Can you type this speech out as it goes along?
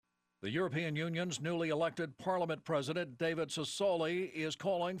The European Union's newly elected Parliament President, David Sassoli, is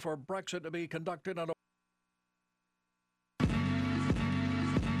calling for Brexit to be conducted on a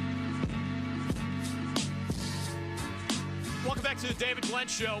Welcome back to the David Glenn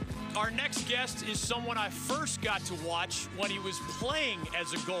Show. Our next guest is someone I first got to watch when he was playing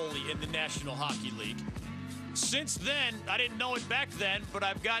as a goalie in the National Hockey League. Since then, I didn't know it back then, but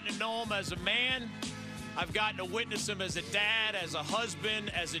I've gotten to know him as a man. I've gotten to witness him as a dad, as a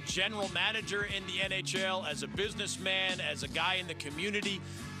husband, as a general manager in the NHL, as a businessman, as a guy in the community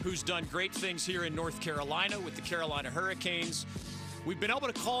who's done great things here in North Carolina with the Carolina Hurricanes. We've been able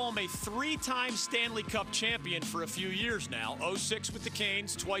to call him a three-time Stanley Cup champion for a few years now, 06 with the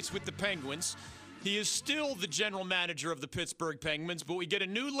Canes, twice with the Penguins. He is still the general manager of the Pittsburgh Penguins, but we get a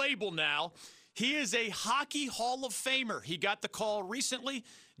new label now. He is a Hockey Hall of Famer. He got the call recently.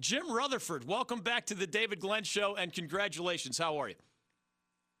 Jim Rutherford, welcome back to the David Glenn Show, and congratulations. How are you?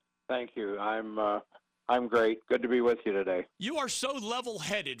 Thank you. I'm great. Good to be with you today. You are so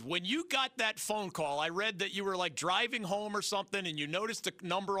level-headed. When you got that phone call, I read that you were like driving home or something, and you noticed a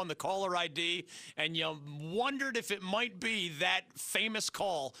number on the caller ID, and you wondered if it might be that famous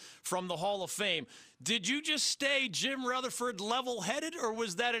call from the Hall of Fame. Did you just stay Jim Rutherford level-headed, or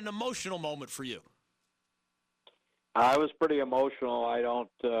was that an emotional moment for you? I was pretty emotional.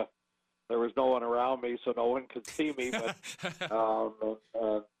 There was no one around me, so no one could see me. But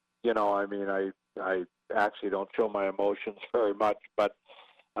I actually don't show my emotions very much. But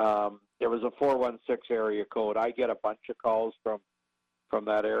it was a 416 area code. I get a bunch of calls from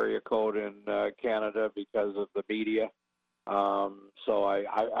that area code in Canada because of the media. So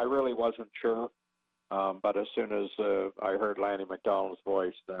I really wasn't sure. But as soon as I heard Lanny McDonald's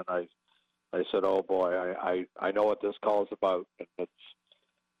voice, then I said, "Oh boy, I know what this call is about." And it's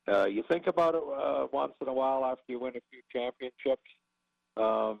you think about it once in a while after you win a few championships,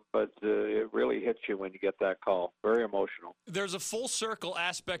 but it really hits you when you get that call. Very emotional. There's a full circle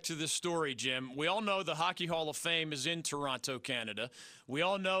aspect to this story, Jim. We all know the Hockey Hall of Fame is in Toronto, Canada. We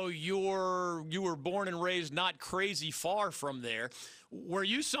all know you were born and raised not crazy far from there. Were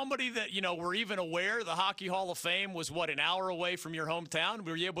you somebody that, were even aware the Hockey Hall of Fame was, an hour away from your hometown?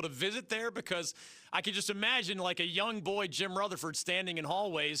 Were you able to visit there? Because I could just imagine, like a young boy, Jim Rutherford, standing in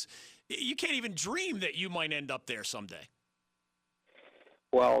hallways. You can't even dream that you might end up there someday.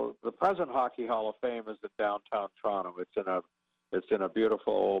 Well, the present Hockey Hall of Fame is in downtown Toronto. It's in a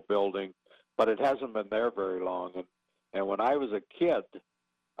beautiful old building, but it hasn't been there very long. And when I was a kid,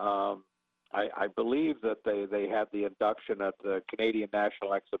 I believe that they had the induction at the Canadian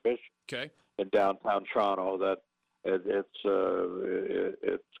National Exhibition in downtown Toronto. That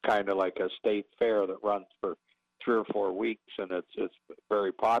it's kind of like a state fair that runs for 3 or 4 weeks, and it's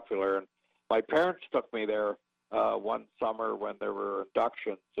very popular. And my parents took me there one summer when there were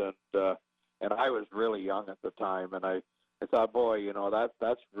inductions, and I was really young at the time, and I thought, boy,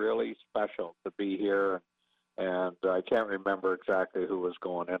 that's really special to be here. And I can't remember exactly who was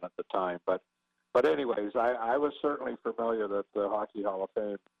going in at the time, but anyways, I was certainly familiar that the Hockey Hall of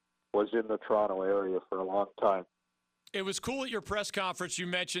Fame was in the Toronto area for a long time. It was cool at your press conference. You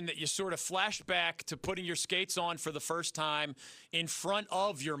mentioned that you sort of flashed back to putting your skates on for the first time in front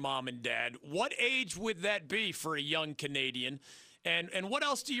of your mom and dad. What age would that be for a young Canadian? And what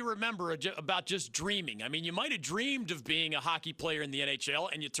else do you remember about just dreaming? I mean, you might have dreamed of being a hockey player in the NHL,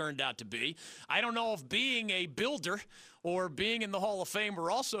 and you turned out to be. I don't know if being a builder or being in the Hall of Fame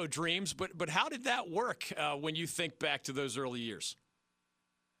were also dreams, but how did that work when you think back to those early years?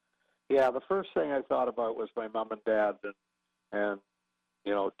 Yeah, the first thing I thought about was my mom and dad and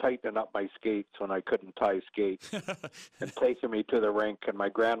tightening up my skates when I couldn't tie skates and taking me to the rink. And my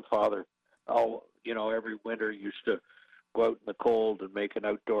grandfather, every winter used to go out in the cold and make an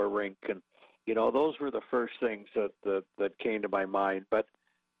outdoor rink. And, those were the first things that came to my mind. But,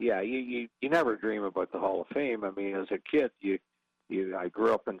 yeah, you never dream about the Hall of Fame. I mean, as a kid, I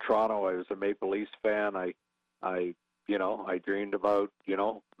grew up in Toronto. I was a Maple Leafs fan. I dreamed about,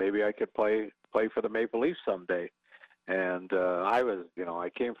 maybe I could play for the Maple Leafs someday. And I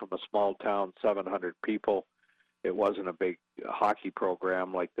came from a small town, 700 people. It wasn't a big hockey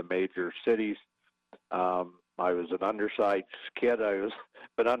program like the major cities. I was an undersized kid. I was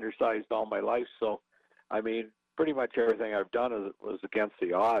been undersized all my life. So, I mean, pretty much everything I've done was against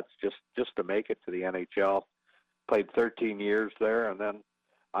the odds just to make it to the NHL. Played 13 years there, and then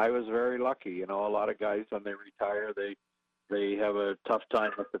I was very lucky. A lot of guys, when they retire, they have a tough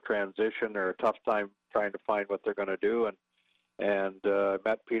time with the transition or a tough time trying to find what they're going to do. And I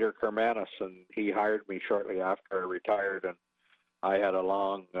met Peter Kermanis, and he hired me shortly after I retired, and I had a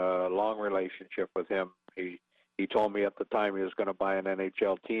long relationship with him. He he told me at the time he was going to buy an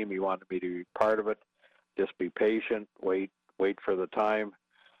NHL team. He wanted me to be part of it. Just be patient, wait for the time.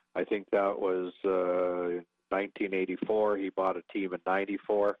 I think that was 1984. He bought a team in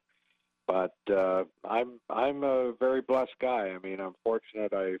 '94. But I'm a very blessed guy. I mean, I'm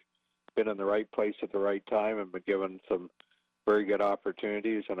fortunate. I've been in the right place at the right time and been given some very good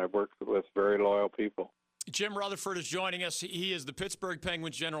opportunities, and I've worked with very loyal people. Jim Rutherford is joining us. He is the Pittsburgh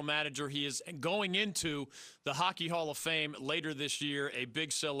Penguins general manager. He is going into the Hockey Hall of Fame later this year. A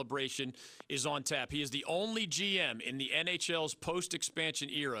big celebration is on tap. He is the only GM in the NHL's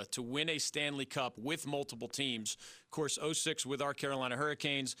post-expansion era to win a Stanley Cup with multiple teams. Of course, 06 with our Carolina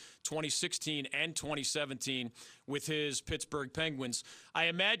Hurricanes, 2016 and 2017 with his Pittsburgh Penguins. I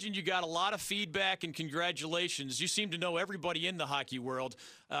imagine you got a lot of feedback and congratulations. You seem to know everybody in the hockey world.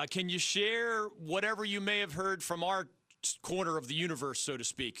 Can you share whatever you may have heard from our corner of the universe, so to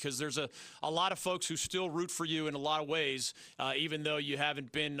speak? Because there's a lot of folks who still root for you in a lot of ways, even though you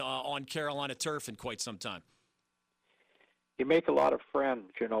haven't been on Carolina turf in quite some time. You make a lot of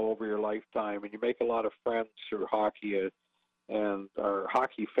friends, over your lifetime, and you make a lot of friends through hockey, and our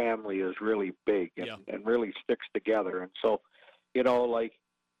hockey family is really big and really sticks together. And so, like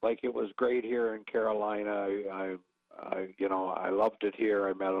it was great here in Carolina. I loved it here.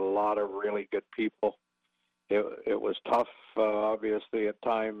 I met a lot of really good people. It was tough, obviously, at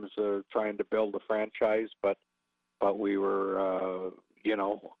times trying to build a franchise, but we were,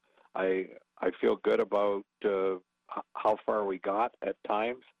 I feel good about how far we got at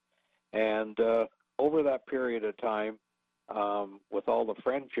times. And over that period of time, with all the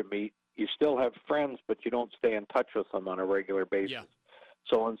friends you meet, you still have friends, but you don't stay in touch with them on a regular basis. Yeah.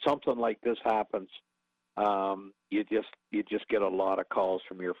 So when something like this happens, you just get a lot of calls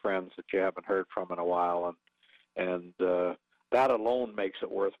from your friends that you haven't heard from in a while, and that alone makes it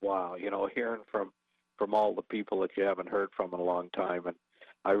worthwhile. Hearing from all the people that you haven't heard from in a long time. And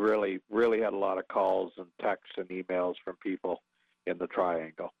I really had a lot of calls and texts and emails from people in the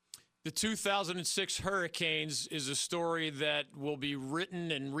Triangle. The 2006 Hurricanes is a story that will be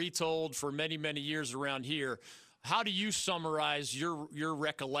written and retold for many, many years around here. How do you summarize your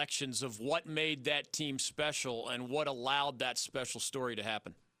recollections of what made that team special and what allowed that special story to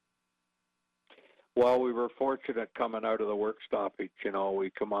happen? Well, we were fortunate coming out of the work stoppage. We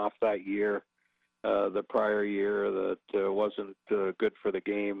come off that year, the prior year that wasn't good for the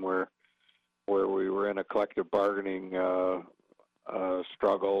game, where we were in a collective bargaining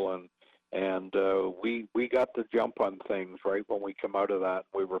struggle, and we got the jump on things right when we come out of that.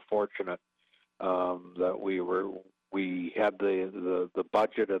 We were fortunate that we had the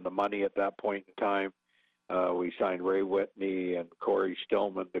budget and the money at that point in time. We signed Ray Whitney and Corey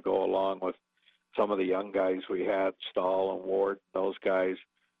Stillman to go along with some of the young guys we had, Stahl and Ward, those guys,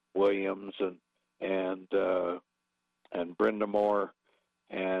 Williams and Brindamore.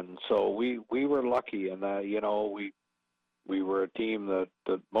 And so we were lucky in that, we were a team that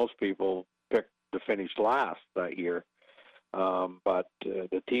most people picked to finish last that year. But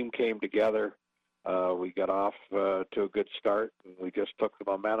the team came together. We got off to a good start, and we just took the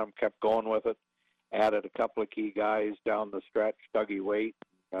momentum, kept going with it, added a couple of key guys down the stretch, Dougie Waite,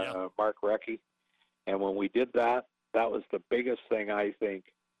 Mark Recchi. And when we did that, that was the biggest thing, I think,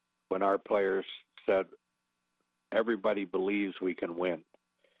 when our players said, everybody believes we can win.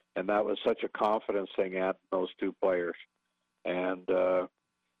 And that was such a confidence thing at those two players. And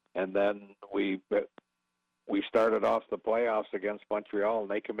then we started off the playoffs against Montreal, and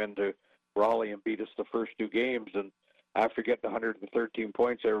they come into Raleigh and beat us the first two games. And after getting 113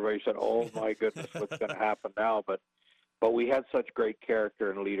 points, everybody said, "Oh my goodness, what's going to happen now?" But we had such great character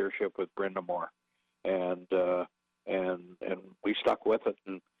and leadership with Brindamore, and we stuck with it.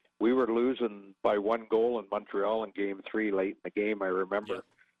 And we were losing by one goal in Montreal in Game 3 late in the game. I remember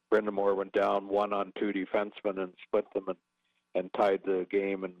Brindamore went down 1-on-2 defensemen and split them and tied the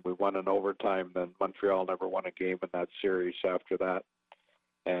game, and we won in overtime. Then Montreal never won a game in that series after that,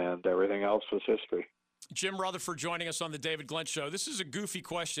 and everything else was history. Jim Rutherford joining us on the David Glenn Show. This is a goofy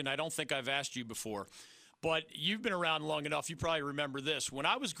question. I don't think I've asked you before, but you've been around long enough. You probably remember this. When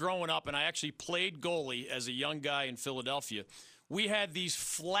I was growing up and I actually played goalie as a young guy in Philadelphia, we had these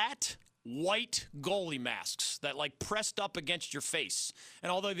flat white goalie masks that pressed up against your face.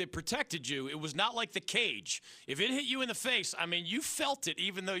 And although they protected you, it was not like the cage. If it hit you in the face, you felt it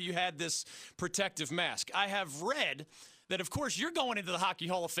even though you had this protective mask. I have read that, of course, you're going into the Hockey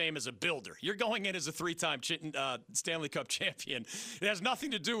Hall of Fame as a builder. You're going in as a three-time Stanley Cup champion. It has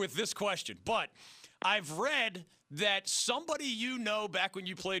nothing to do with this question. But I've read that somebody back when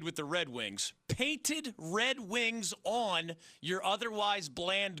you played with the Red Wings painted Red Wings on your otherwise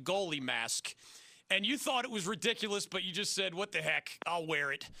bland goalie mask. And you thought it was ridiculous, but you just said, what the heck, I'll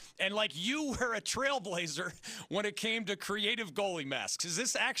wear it. And like you were a trailblazer when it came to creative goalie masks. Is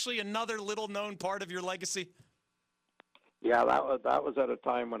this actually another little known part of your legacy? Yeah, that was at a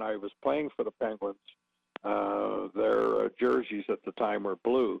time when I was playing for the Penguins. Their jerseys at the time were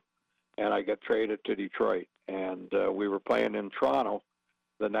blue, and I got traded to Detroit. And we were playing in Toronto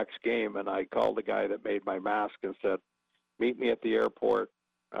the next game, and I called the guy that made my mask and said, meet me at the airport.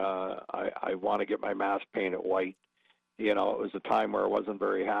 I want to get my mask painted white. You know, it was a time where I wasn't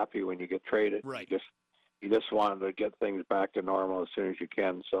very happy when you get traded. Right. You just wanted to get things back to normal as soon as you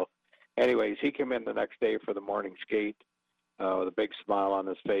can. So anyways, he came in the next day for the morning skate with a big smile on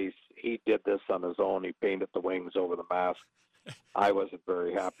his face. He did this on his own. He painted the wings over the mask. I wasn't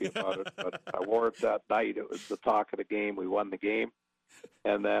very happy about it, but I wore it that night. It was the talk of the game. We won the game.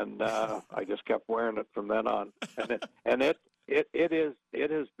 And then I just kept wearing it from then on. And it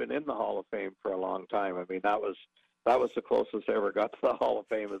has been in the Hall of Fame for a long time. I mean, that was the closest I ever got to the Hall of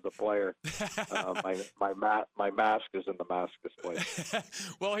Fame as a player. My mask is in the mask display.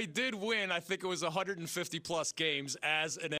 Well, he did win. I think it was 150 plus games as an